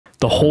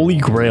The holy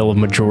grail of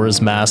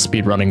Majora's Mask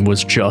speedrunning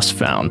was just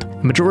found.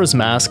 Majora's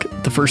Mask,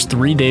 the first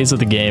 3 days of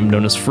the game,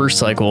 known as First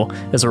Cycle,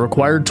 is a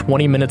required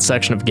 20-minute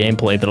section of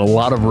gameplay that a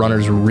lot of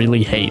runners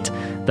really hate,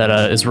 that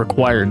is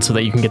required so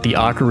that you can get the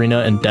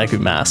Ocarina and Deku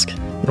Mask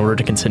in order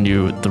to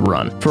continue the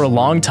run. For a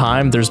long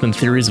time, there's been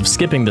theories of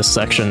skipping this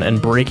section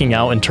and breaking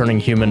out and turning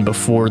human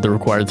before the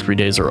required 3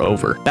 days are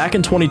over. Back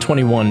in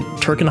 2021,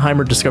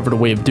 Turkenheimer discovered a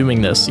way of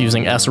doing this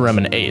using SRM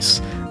and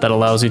Ace that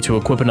allows you to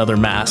equip another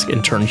mask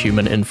and turn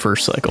human in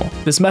First Cycle.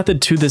 This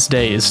method to this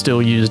day is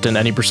still used in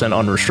any %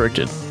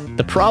 unrestricted.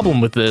 The problem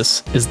with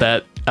this is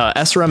that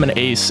SRM and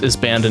Ace is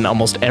banned in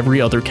almost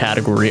every other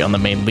category on the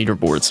main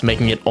leaderboards,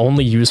 making it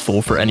only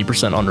useful for any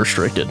 %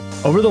 unrestricted.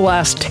 Over the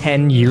last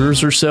 10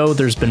 years or so,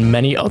 there's been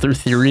many other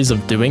theories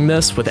of doing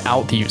this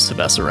without the use of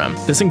SRM.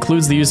 This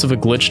includes the use of a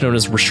glitch known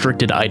as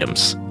restricted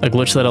items, a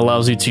glitch that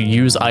allows you to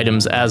use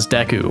items as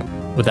Deku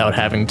without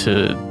having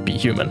to be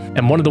human.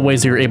 And one of the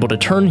ways that you're able to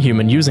turn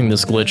human using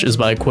this glitch is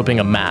by equipping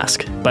a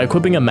mask. By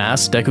equipping a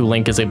mask, Deku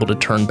Link is able to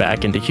turn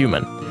back into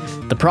human.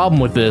 The problem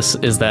with this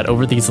is that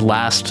over these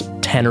last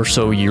 10 or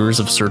so years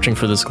of searching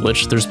for this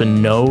glitch, there's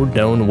been no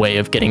known way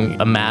of getting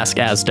a mask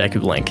as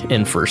Deku Link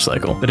in First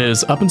Cycle. That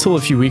is, up until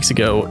a few weeks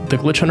ago, the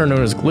glitch hunter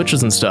known as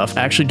GlitchesNStuff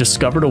actually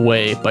discovered a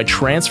way by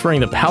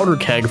transferring the powder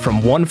keg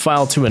from one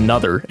file to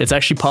another. It's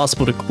actually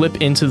possible to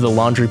clip into the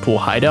laundry pool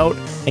hideout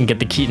and get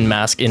the Keaton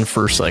mask in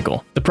First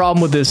Cycle. The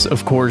problem with this,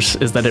 of course,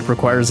 is that it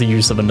requires the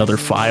use of another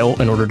file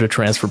in order to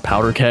transfer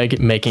powder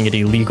keg, making it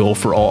illegal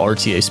for all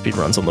RTA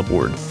speedruns on the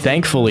board.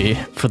 Thankfully,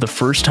 for the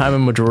first time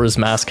in Majora's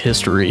Mask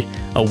history,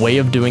 a way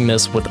of doing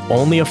this with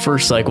only a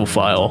First Cycle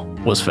file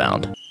was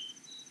found.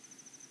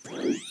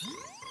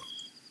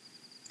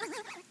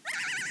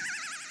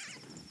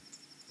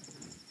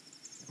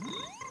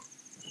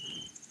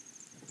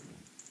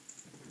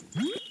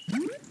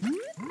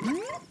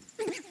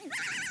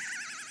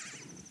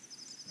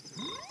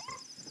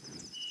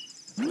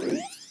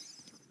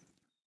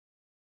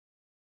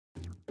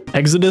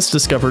 Exodus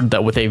discovered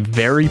that with a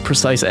very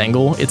precise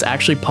angle, it's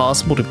actually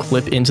possible to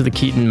clip into the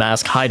Keaton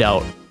mask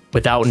hideout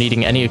without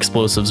needing any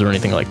explosives or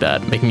anything like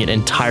that, making it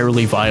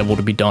entirely viable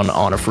to be done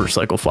on a First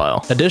Cycle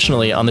file.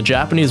 Additionally, on the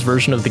Japanese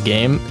version of the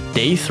game,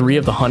 Day 3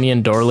 of the Honey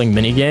and Darling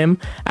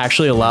minigame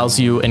actually allows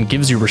you and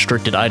gives you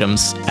restricted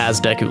items as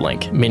Deku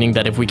Link, meaning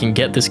that if we can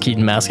get this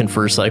Keaton mask in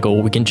First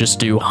Cycle, we can just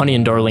do Honey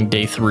and Darling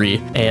Day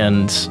 3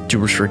 and do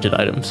restricted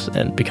items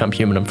and become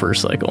human in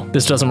First Cycle.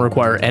 This doesn't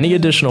require any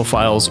additional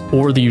files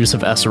or the use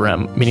of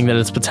SRM, meaning that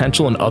its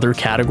potential in other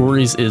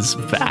categories is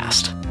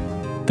vast.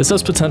 This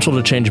has potential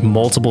to change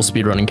multiple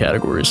speedrunning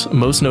categories,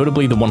 most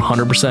notably the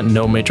 100%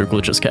 no major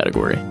glitches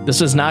category. This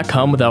does not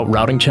come without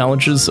routing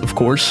challenges, of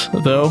course,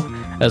 though,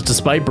 as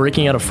despite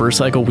breaking out of First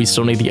Cycle, we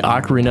still need the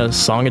Ocarina,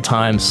 Song of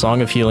Time,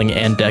 Song of Healing,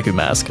 and Deku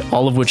Mask,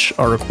 all of which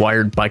are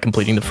required by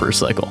completing the First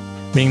Cycle.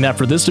 Meaning that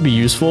for this to be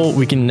useful,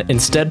 we can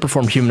instead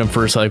perform human in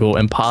First Cycle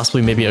and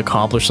possibly maybe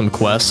accomplish some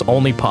quests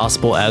only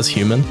possible as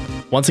human.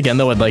 Once again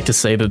though, I'd like to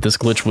say that this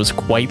glitch was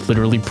quite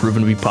literally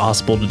proven to be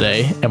possible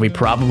today, and we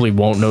probably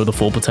won't know the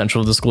full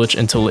potential of this glitch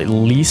until at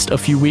least a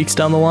few weeks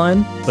down the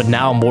line, but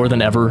now more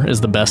than ever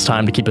is the best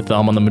time to keep a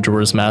thumb on the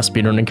Majora's Mask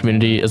speedrunning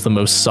community, as the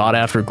most sought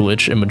after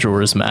glitch in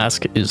Majora's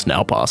Mask is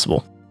now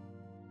possible.